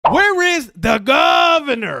Where is the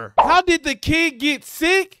governor? How did the kid get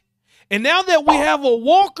sick? And now that we have a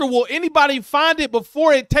walker, will anybody find it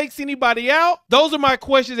before it takes anybody out? Those are my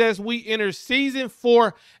questions as we enter season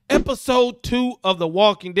 4, episode 2 of The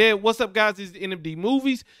Walking Dead. What's up, guys? This is NMD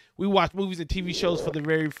Movies. We watch movies and TV shows for the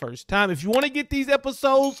very first time. If you want to get these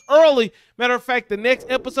episodes early, matter of fact, the next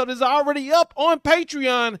episode is already up on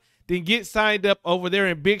Patreon, then get signed up over there.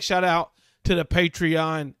 And big shout out to the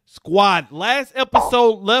Patreon squad. Last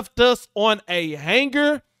episode left us on a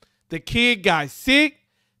hanger. The kid got sick.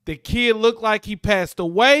 The kid looked like he passed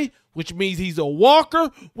away, which means he's a walker,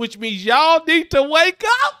 which means y'all need to wake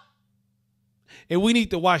up. And we need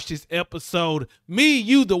to watch this episode. Me,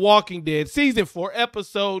 You, The Walking Dead, season 4,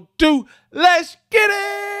 episode 2. Let's get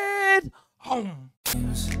it home.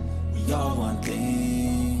 We all want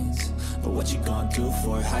things, but what you gonna do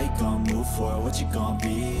for it? How you gonna move for it? What you gonna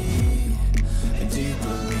be? And do you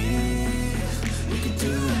believe you can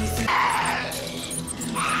do anything?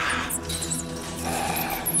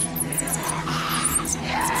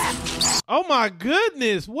 Oh my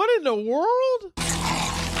goodness, what in the world?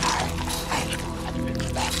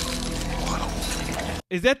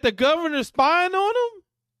 Is that the governor spying on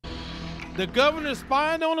him? The governor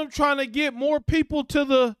spying on him, trying to get more people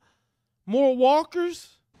to more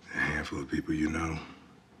walkers? A handful of people you know.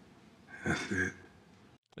 That's it.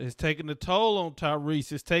 It's taking a toll on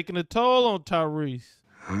Tyrese. It's taking a toll on Tyrese.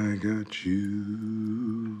 I got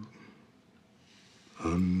you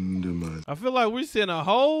under my... I feel like we're seeing a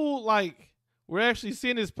whole, we're actually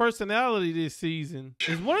seeing his personality this season.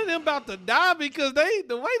 Is one of them about to die? Because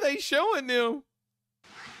the way they showing them.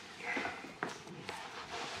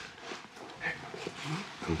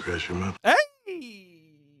 Don't crash your mouth. Hey!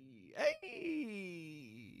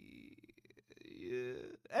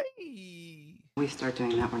 We start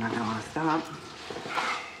doing that, we're not gonna want to stop.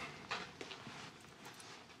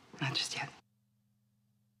 Not just yet.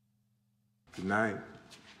 Good night.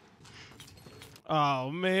 Oh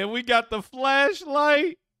man, we got the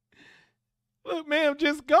flashlight. Look, ma'am,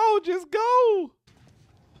 just go, just go.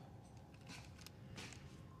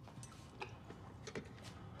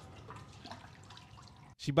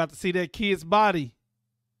 She about to see that kid's body,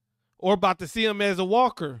 or about to see him as a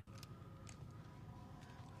walker.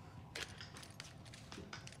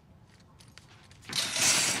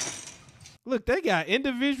 Look, they got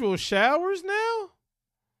individual showers now.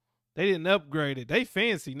 They didn't upgrade it. They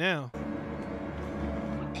fancy now.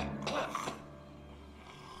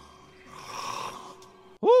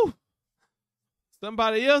 Woo!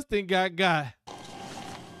 Somebody else done got.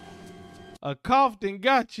 A cough done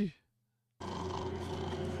got you.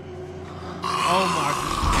 Oh my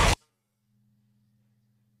God.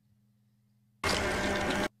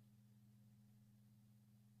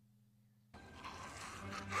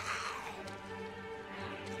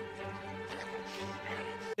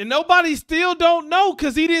 And nobody still don't know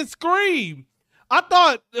because he didn't scream. I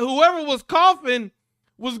thought whoever was coughing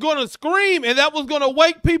was going to scream and that was going to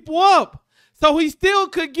wake people up. So he still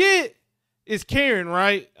could get, it's Karen,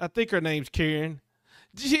 right? I think her name's Karen.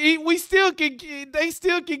 They still could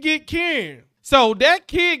get Karen. So that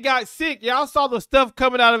kid got sick. Y'all saw the stuff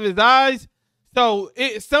coming out of his eyes. So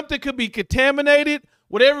something could be contaminated.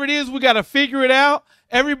 Whatever it is, we got to figure it out.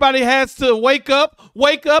 Everybody has to wake up,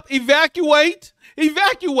 evacuate.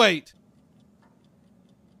 Evacuate.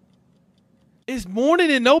 It's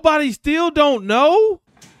morning and nobody still don't know?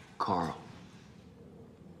 Carl.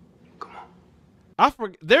 Come on. I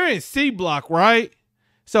forget. They're in C block, right?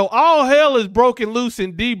 So all hell is broken loose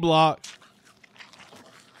in D block.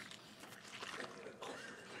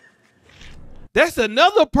 That's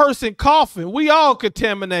another person coughing. We all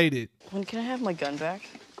contaminated. When can I have my gun back?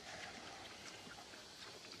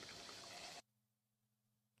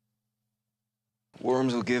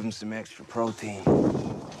 Worms will give him some extra protein.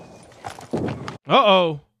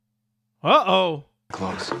 Uh-oh. Uh-oh.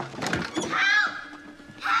 Close.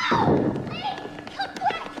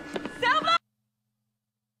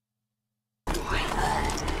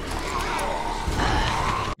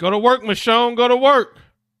 Go to work, Michonne. Go to work.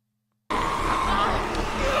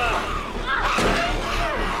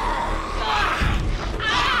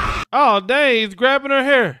 Oh, dang. He's grabbing her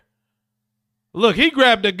hair. Look, he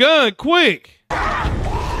grabbed a gun quick.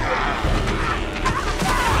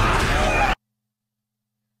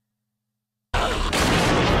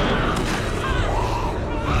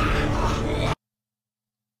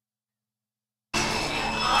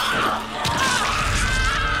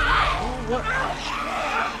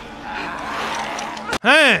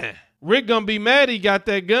 Huh. Rick gonna be mad he got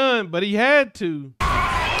that gun, but he had to. Go!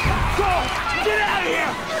 Get out of here!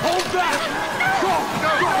 Hold back! Go!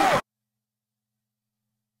 Go!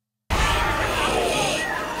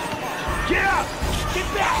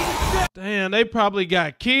 Damn, they probably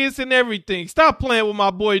got kids and everything. Stop playing with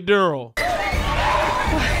my boy Daryl.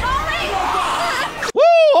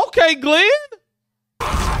 Woo, okay, Glenn.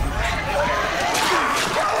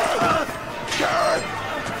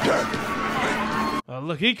 Oh,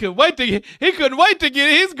 look, he couldn't wait to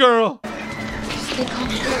get his girl.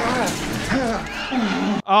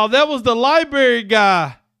 Oh, that was the library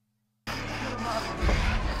guy.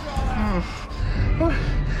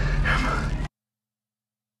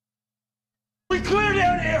 We clear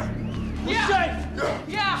down here. We're safe.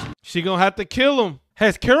 Yeah. She gonna have to kill him.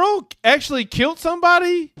 Has Carol actually killed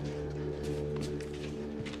somebody?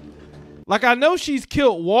 Like, I know she's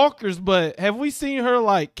killed walkers, but have we seen her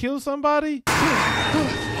like kill somebody?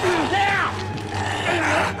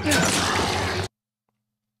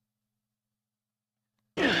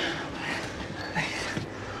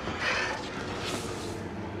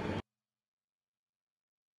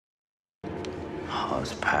 Oh,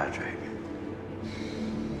 it's Patrick.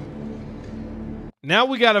 Now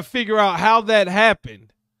we got to figure out how that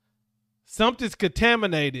happened. Something's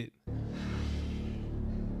contaminated.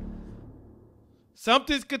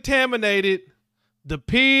 Something's contaminated. The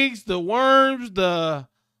pigs, the worms, the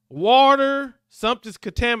water, something's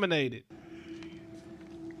contaminated.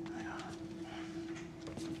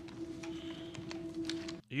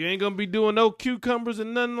 You ain't gonna be doing no cucumbers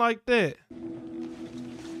and nothing like that.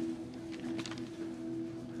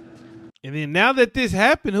 And then now that this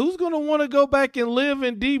happened, who's gonna want to go back and live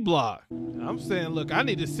in D Block? I'm saying, look, I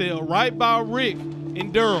need to sell right by Rick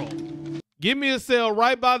and Daryl. Give me a sale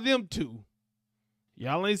right by them two.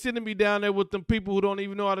 Y'all ain't sending me down there with them people who don't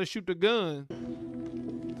even know how to shoot the gun.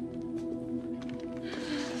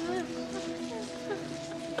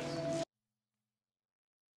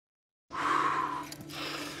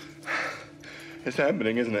 It's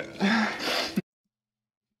happening, isn't it?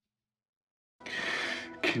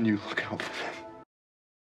 Can you look out for them?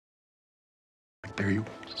 Like they're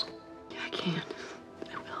yours. I can't.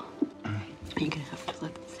 I will. You're gonna have to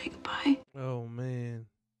let them say goodbye. Oh man.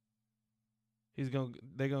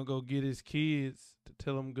 They're gonna go get his kids to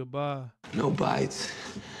tell them goodbye. No bites,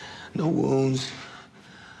 no wounds.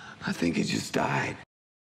 I think he just died.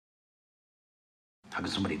 How could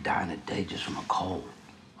somebody die in a day just from a cold?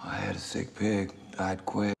 I had a sick pig, died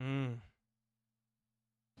quick.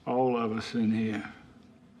 All of us in here,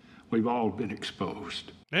 we've all been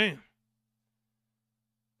exposed. Damn.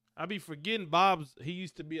 I be forgetting he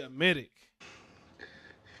used to be a medic.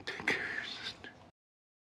 Take care of your sister.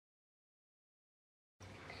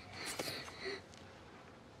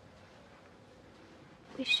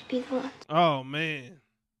 We should be the ones. Oh man.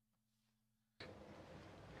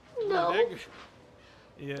 No,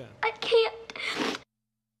 Yeah. I can't.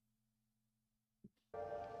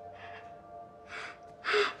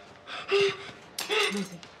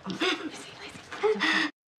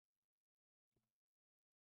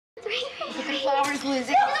 Flowers,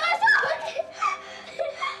 Lizzie.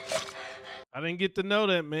 I didn't get to know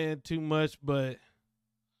that man too much, but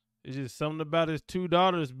it's just something about his two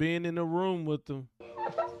daughters being in the room with him.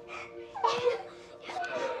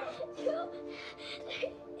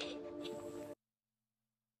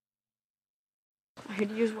 I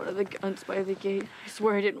had used one of the guns by the gate. I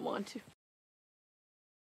swear I didn't want to.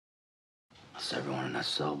 That's everyone in that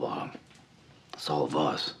cell block. That's all of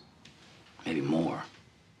us. Maybe more.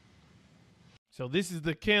 So this is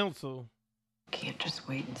the council. Can't just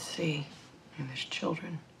wait and see. And there's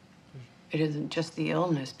children. It isn't just the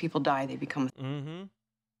illness. People die, they become.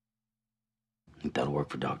 Think that'll work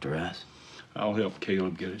for Dr. S? I'll help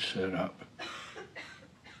Caleb get it set up.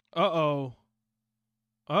 Uh-oh.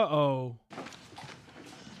 Uh-oh.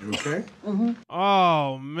 You okay?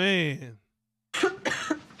 Oh, man.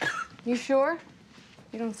 You sure?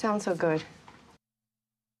 You don't sound so good.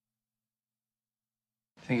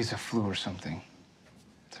 I think it's a flu or something.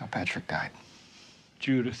 That's how Patrick died.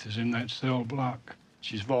 Judith is in that cell block.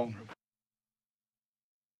 She's vulnerable.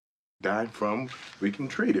 Died from, we can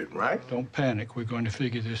treat it, right? Don't panic. We're going to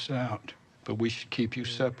figure this out. But we should keep you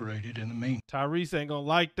separated in the meantime. Tyrese ain't gonna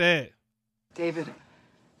like that. David,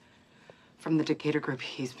 from the Decatur group,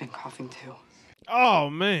 he's been coughing too. Oh,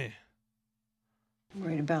 man. I'm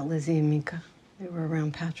worried about Lizzie and Mika. They were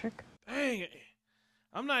around Patrick. Dang it.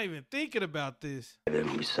 I'm not even thinking about this. They're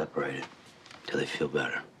gonna be separated till they feel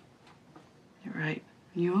better. You're right.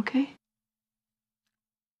 You okay?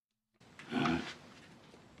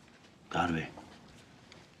 Gotta be.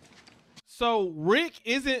 So Rick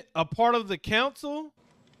isn't a part of the council?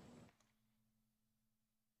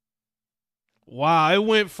 Wow, it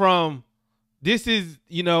went from this is,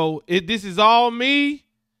 this is all me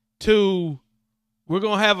to We're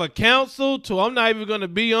going to have a council, so I'm not even going to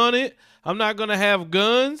be on it. I'm not going to have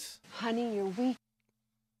guns. Honey, you're weak.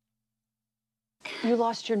 You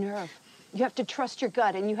lost your nerve. You have to trust your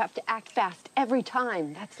gut, and you have to act fast every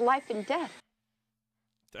time. That's life and death.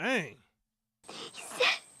 Dang. I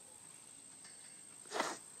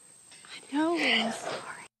know. I'm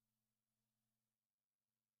sorry.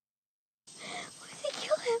 Why did they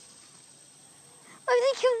kill him? Why did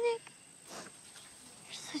they kill Nick?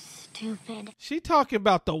 You're so stupid. She talking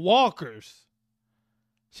about the walkers.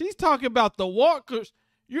 She's talking about the walkers.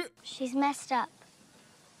 She's messed up.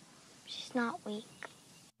 She's not weak.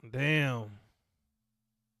 Damn.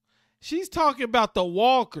 She's talking about the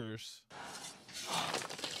walkers.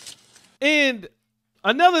 And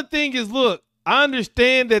another thing is, look, I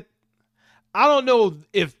understand that. I don't know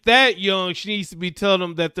if that young she needs to be telling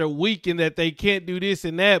them that they're weak and that they can't do this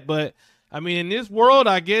and that. But, I mean, in this world,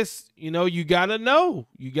 I guess, you know, you got to know.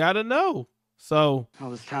 You got to know. So. All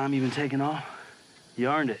this time you've been taking off, you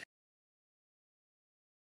earned it.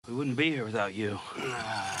 We wouldn't be here without you.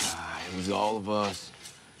 It was all of us.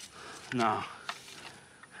 No.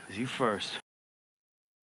 It was you first.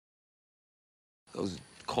 Those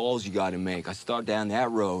calls you gotta make. I start down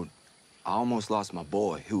that road. I almost lost my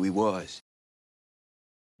boy, who he was.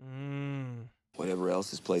 Whatever else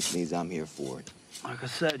this place needs, I'm here for it. Like I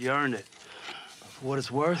said, you earned it. For what it's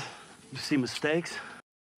worth, you see mistakes.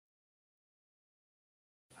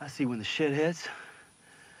 I see when the shit hits,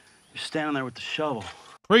 you're standing there with the shovel.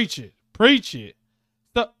 Preach it. Preach it.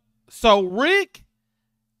 So Rick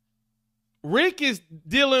is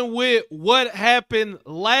dealing with what happened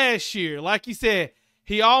last year. Like you said,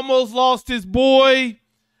 he almost lost his boy.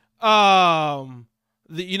 The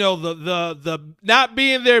not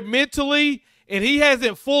being there mentally, and he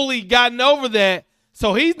hasn't fully gotten over that.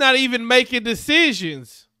 So he's not even making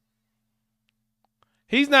decisions.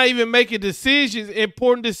 He's not even making decisions,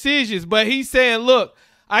 important decisions. But he's saying, look,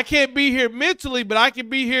 I can't be here mentally, but I can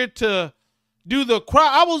be here to do the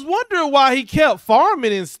crime. I was wondering why he kept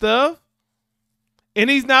farming and stuff. And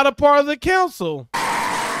he's not a part of the council.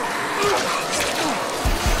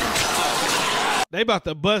 They about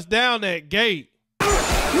to bust down that gate.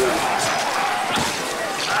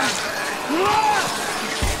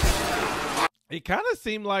 It kind of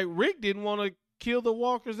seemed like Rick didn't want to kill the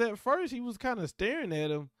walkers at first. He was kind of staring at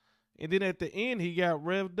him. And then at the end, he got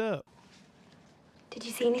revved up. Did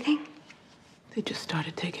you see anything? They just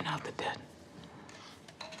started taking out the dead.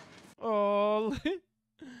 Oh,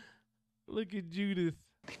 look at Judith.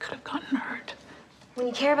 They could have gotten hurt. When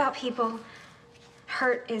you care about people,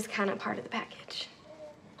 hurt is kind of part of the package.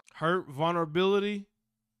 Hurt, vulnerability,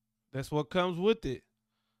 that's what comes with it.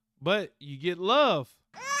 But you get love.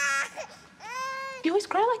 You always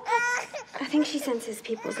cry like that? I think she senses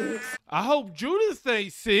people's moods. I hope Judith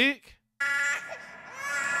ain't sick.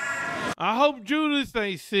 I hope Judith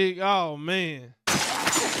ain't sick. Oh, man.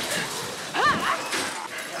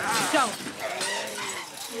 Don't.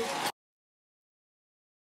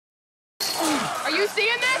 Are you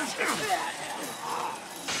seeing this?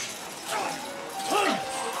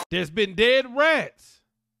 There's been dead rats.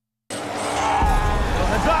 This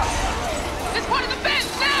part of the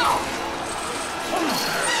fence now!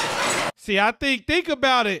 See, I think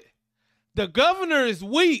about it. The governor is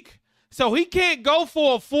weak, so he can't go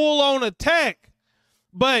for a full-on attack.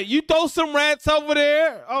 But you throw some rats over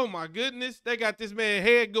there. Oh, my goodness. They got this man's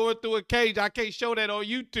head going through a cage. I can't show that on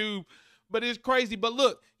YouTube, but it's crazy. But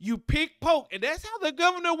look, you pick poke, and that's how the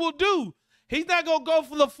governor will do. He's not going to go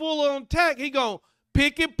for the full-on attack. He going to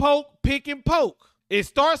pick and poke, pick and poke. It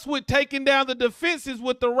starts with taking down the defenses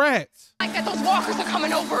with the rats. Like that those walkers are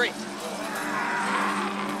coming over it.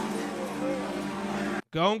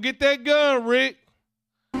 Go and get that gun, Rick.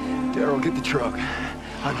 Daryl, get the truck.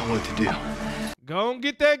 I know what to do. Go and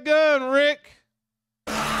get that gun, Rick.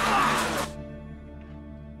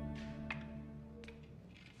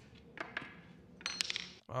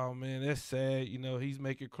 Oh, man, that's sad. You know, he's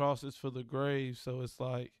making crosses for the grave, so it's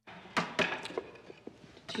like.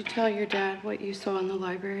 Did you tell your dad what you saw in the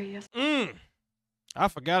library yesterday? I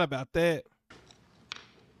forgot about that.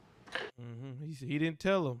 He didn't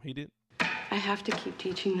tell him. He didn't. I have to keep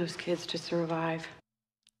teaching those kids to survive.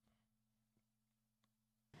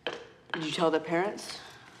 Did you tell their parents?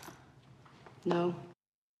 No.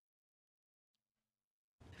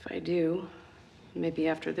 If I do, maybe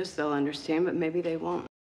after this they'll understand, but maybe they won't.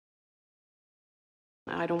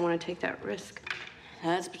 I don't want to take that risk.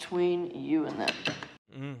 That's between you and them.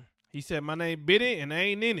 He said, my name Biddy and I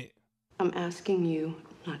ain't in it. I'm asking you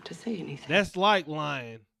not to say anything. That's like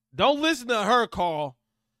lying. Don't listen to her, Carl.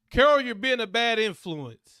 Carol, you're being a bad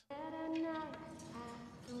influence.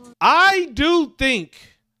 I do think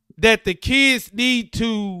that the kids need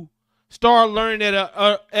to start learning at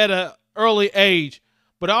a early age.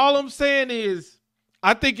 But all I'm saying is,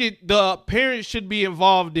 I think the parents should be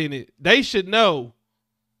involved in it. They should know.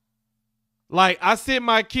 Like, I send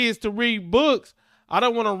my kids to read books. I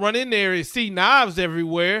don't want to run in there and see knives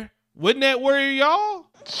everywhere. Wouldn't that worry y'all?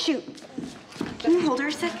 Shoot. Can you hold her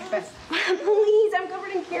a sec? Please, I'm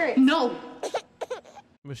covered in carrots. No.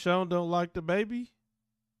 Michonne don't like the baby?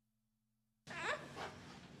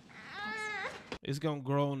 It's going to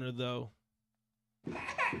grow on her, though.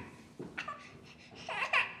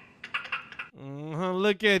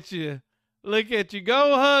 Look at you. Look at you.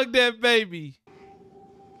 Go hug that baby.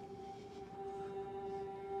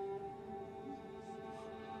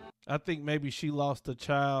 I think maybe she lost a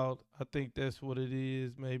child. I think that's what it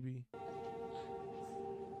is, maybe.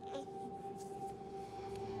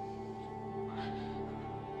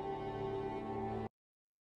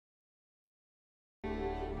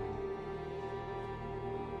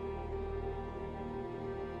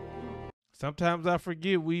 Sometimes I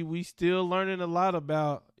forget we still learning a lot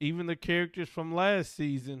about even the characters from last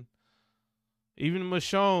season. Even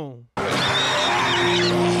Michonne. All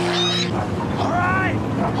right,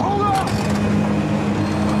 hold up.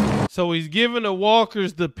 So he's giving the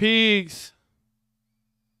walkers the pigs.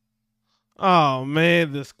 Oh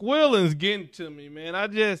man, the squilling's getting to me, man.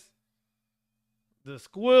 The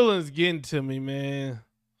squilling's getting to me, man.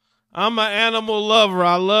 I'm an animal lover.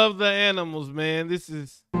 I love the animals, man. This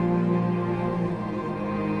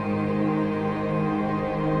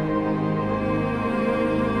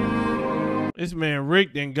man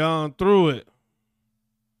Rick done gone through it.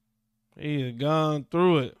 He has gone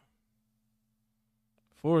through it.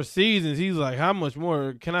 4 seasons, he's like, how much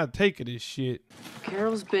more can I take of this shit?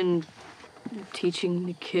 Carol's been teaching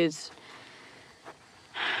the kids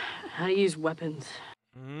how to use weapons.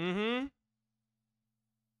 Mm-hmm.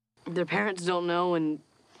 Their parents don't know, and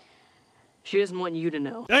she doesn't want you to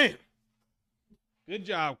know. Damn. Good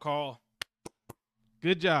job, Carl.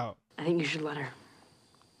 Good job. I think you should let her.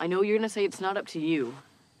 I know you're going to say it's not up to you,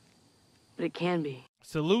 but it can be.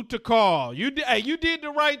 Salute to Carl. You did the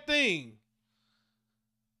right thing.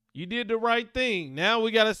 You did the right thing. Now we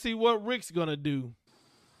got to see what Rick's going to do.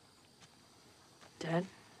 Dad?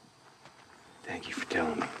 Thank you for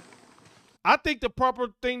telling me. I think the proper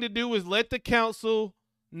thing to do is let the council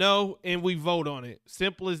know and we vote on it.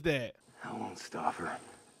 Simple as that. I won't stop her.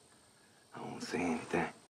 I won't say anything.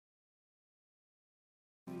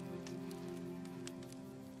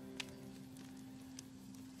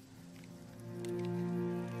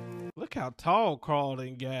 Look how tall Carl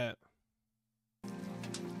done got.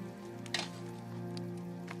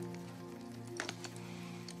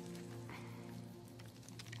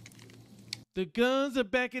 The guns are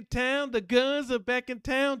back in town. The guns are back in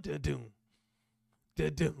town. Da-doom.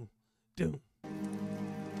 Da-doom. Doom.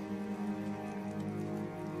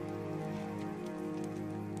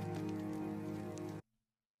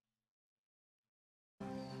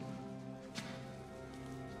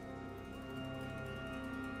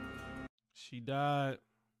 She died.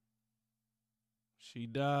 She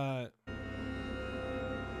died.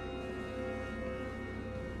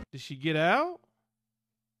 Did she get out?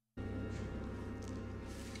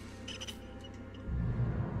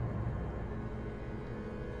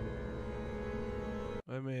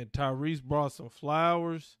 That man Tyrese brought some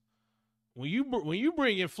flowers. When you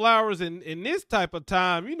bring in flowers in this type of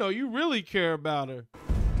time, you know you really care about her.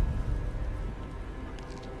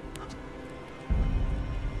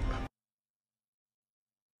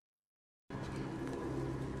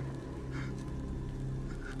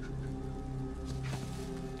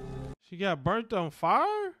 She got burnt on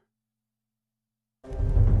fire?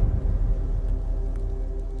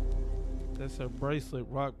 That's her bracelet,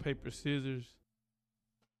 rock, paper, scissors.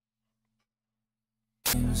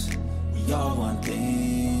 We all want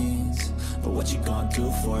things, but what you gonna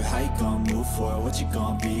do for it? How you gonna move for it? What you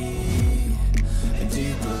gonna be? And do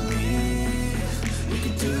you believe you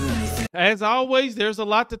can do anything? As always, there's a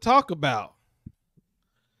lot to talk about.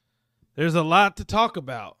 There's a lot to talk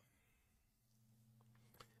about.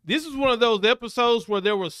 This was one of those episodes where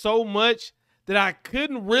there was so much that I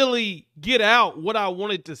couldn't really get out what I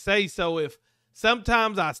wanted to say. So if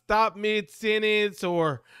sometimes I stop mid-sentence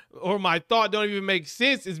or my thought don't even make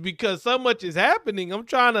sense, it's because so much is happening. I'm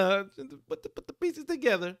trying to put the pieces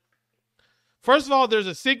together. First of all, there's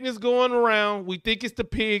a sickness going around. We think it's the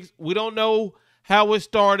pigs. We don't know how it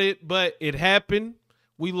started, but it happened.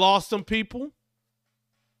 We lost some people.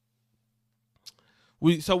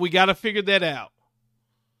 So we got to figure that out.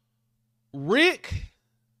 Rick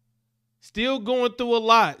still going through a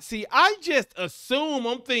lot. See, I just assume,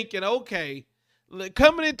 I'm thinking, okay,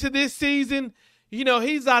 coming into this season, you know,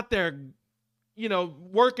 he's out there, you know,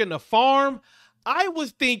 working the farm. I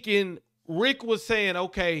was thinking Rick was saying,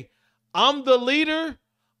 okay, I'm the leader.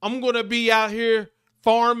 I'm going to be out here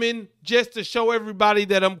farming just to show everybody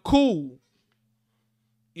that I'm cool.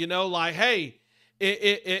 You know, like, hey,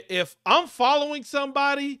 if I'm following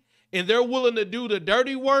somebody and they're willing to do the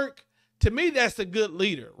dirty work, to me, that's a good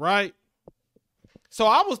leader, right? So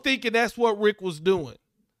I was thinking that's what Rick was doing.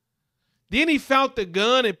 Then he found the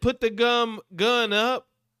gun and put the gun up.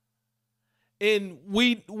 And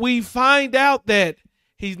we find out that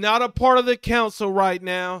he's not a part of the council right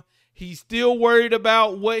now. He's still worried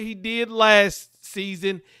about what he did last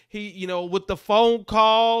season. He, you know, with the phone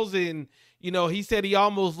calls and, you know, he said he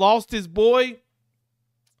almost lost his boy.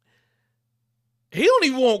 He don't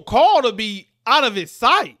even want Carl to be out of his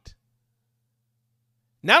sight.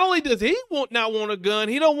 Not only does he not want a gun,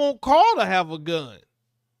 he don't want Carl to have a gun.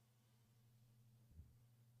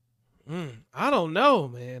 I don't know,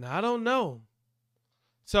 man. I don't know.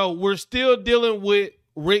 So we're still dealing with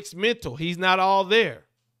Rick's mental. He's not all there.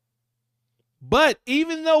 But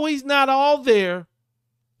even though he's not all there,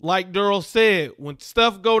 like Daryl said, when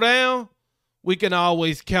stuff go down, we can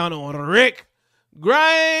always count on Rick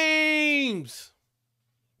Grimes.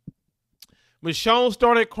 Michonne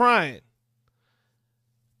started crying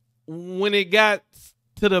when it got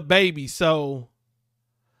to the baby. So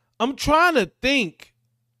I'm trying to think.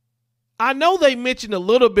 I know they mentioned a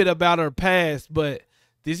little bit about her past, but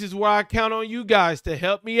this is where I count on you guys to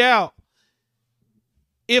help me out.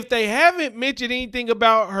 If they haven't mentioned anything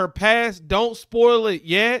about her past, don't spoil it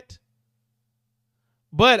yet.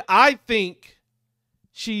 But I think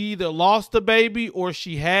she either lost a baby or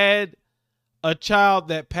she had a child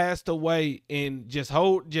that passed away, and just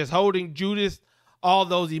holding Judith, all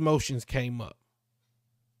those emotions came up.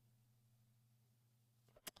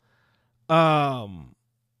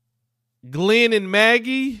 Glenn and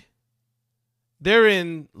Maggie, they're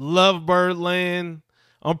in Lovebird land.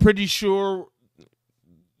 I'm pretty sure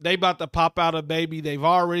they about to pop out a baby. They've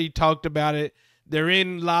already talked about it. They're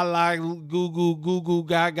in La La Goo Goo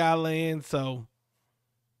Gaga land. So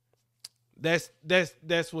that's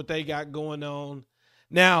what they got going on.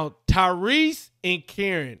 Now, Tyrese and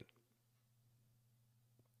Karen.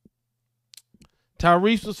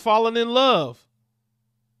 Tyrese was falling in love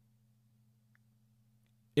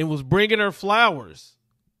and was bringing her flowers,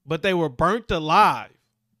 but they were burnt alive.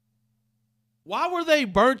 Why were they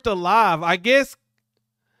burnt alive? I guess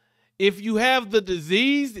if you have the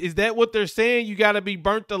disease, is that what they're saying? You got to be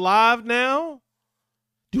burnt alive now?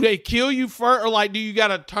 Do they kill you first, or like, do you got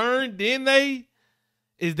to turn, then they?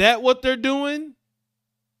 Is that what they're doing?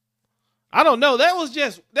 I don't know. That was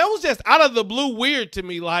just out of the blue weird to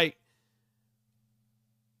me. Like,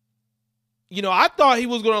 you know, I thought he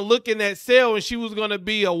was going to look in that cell and she was going to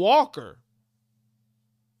be a walker.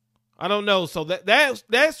 I don't know. So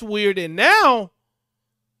that's weird. And now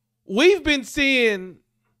we've been seeing,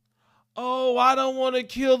 oh, I don't want to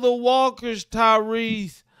kill the walkers,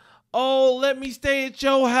 Tyrese. Oh, let me stay at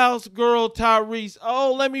your house, girl, Tyrese.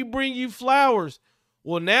 Oh, let me bring you flowers.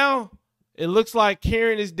 Well, now it looks like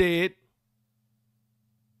Karen is dead.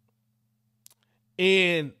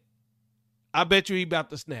 And I bet you he about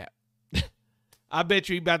to snap. I bet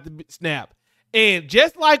you he about to snap. And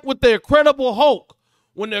just like with the Incredible Hulk,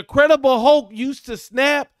 when the Incredible Hulk used to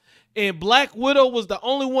snap and Black Widow was the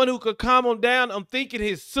only one who could calm him down, I'm thinking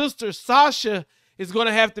his sister Sasha is going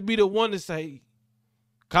to have to be the one to say,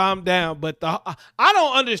 calm down. But I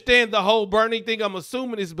don't understand the whole burning thing. I'm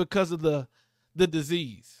assuming it's because of the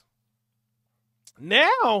disease.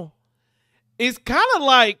 Now, it's kind of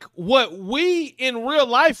like what we in real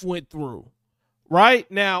life went through.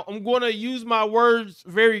 Right? Now, I'm going to use my words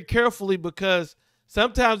very carefully because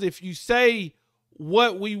sometimes if you say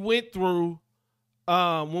what we went through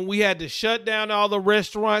when we had to shut down all the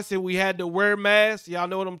restaurants and we had to wear masks, y'all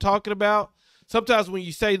know what I'm talking about? Sometimes when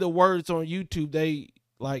you say the words on YouTube, they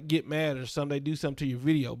like get mad or something. They do something to your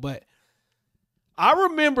video. But I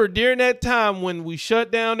remember during that time when we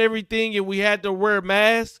shut down everything and we had to wear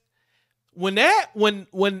masks, when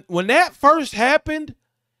that first happened,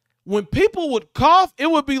 when people would cough, it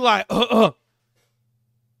would be like, and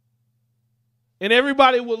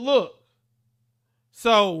everybody would look.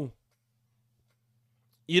 So,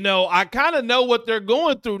 you know, I kind of know what they're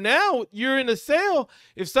going through now. You're in a cell.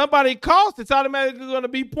 If somebody coughs, it's automatically going to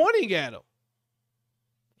be pointing at them.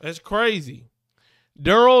 That's crazy.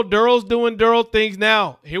 Daryl's doing Daryl things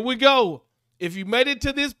now. Here we go. If you made it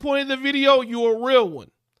to this point in the video, you're a real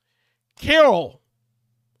one. Carol.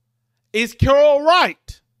 Is Carol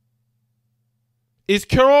right? Is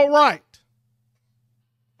Carol right?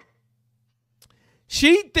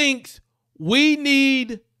 She thinks we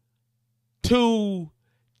need to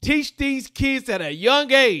teach these kids at a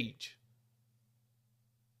young age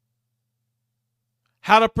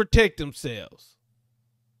how to protect themselves.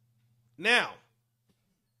 Now,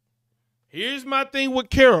 here's my thing with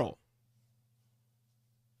Carol.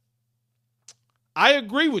 I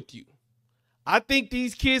agree with you. I think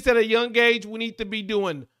these kids at a young age, we need to be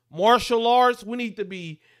doing martial arts. We need to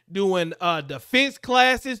be doing defense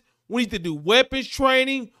classes. We need to do weapons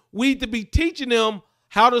training. We need to be teaching them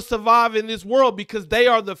how to survive in this world because they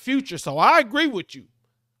are the future. So I agree with you.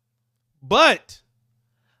 But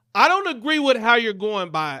I don't agree with how you're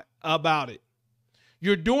going about it.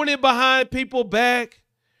 You're doing it behind people's back.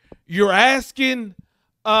 You're asking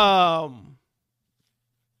Carl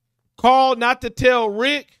not to tell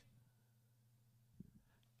Rick.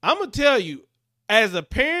 I'm going to tell you, as a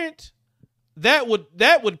parent, that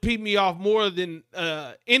would pee me off more than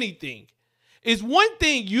anything. It's one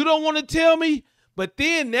thing you don't want to tell me, but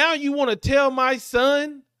then now you want to tell my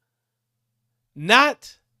son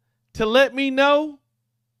not to let me know?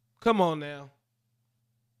 Come on now.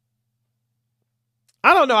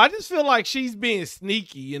 I don't know. I just feel like she's being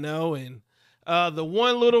sneaky, you know, and the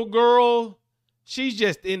one little girl, she's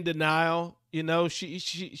just in denial. You know,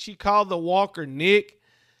 she called the walker Nick.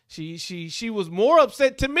 She was more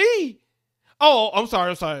upset to me. Oh, I'm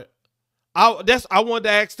sorry. I wanted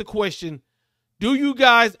to ask the question. Do you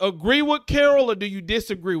guys agree with Carol or do you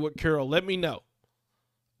disagree with Carol? Let me know.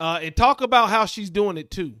 And talk about how she's doing it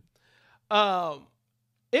too.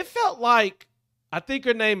 It felt like, I think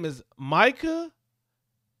her name is Micah.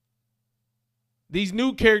 These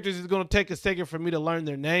new characters is going to take a second for me to learn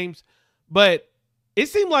their names. But it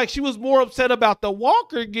seemed like she was more upset about the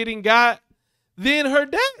walker getting got than her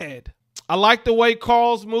dad. I like the way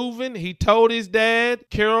Carl's moving. He told his dad,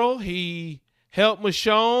 Carol, he helped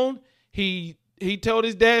Michonne. He told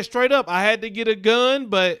his dad straight up, I had to get a gun,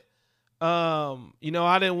 but, you know,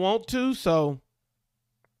 I didn't want to. So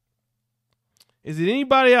is it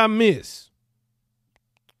anybody I miss?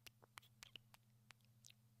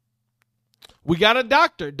 We got a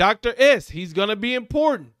doctor, Dr. S. He's going to be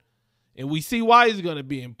important. And we see why he's going to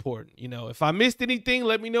be important. You know, if I missed anything,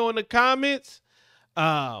 let me know in the comments.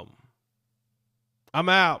 I'm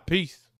out. Peace.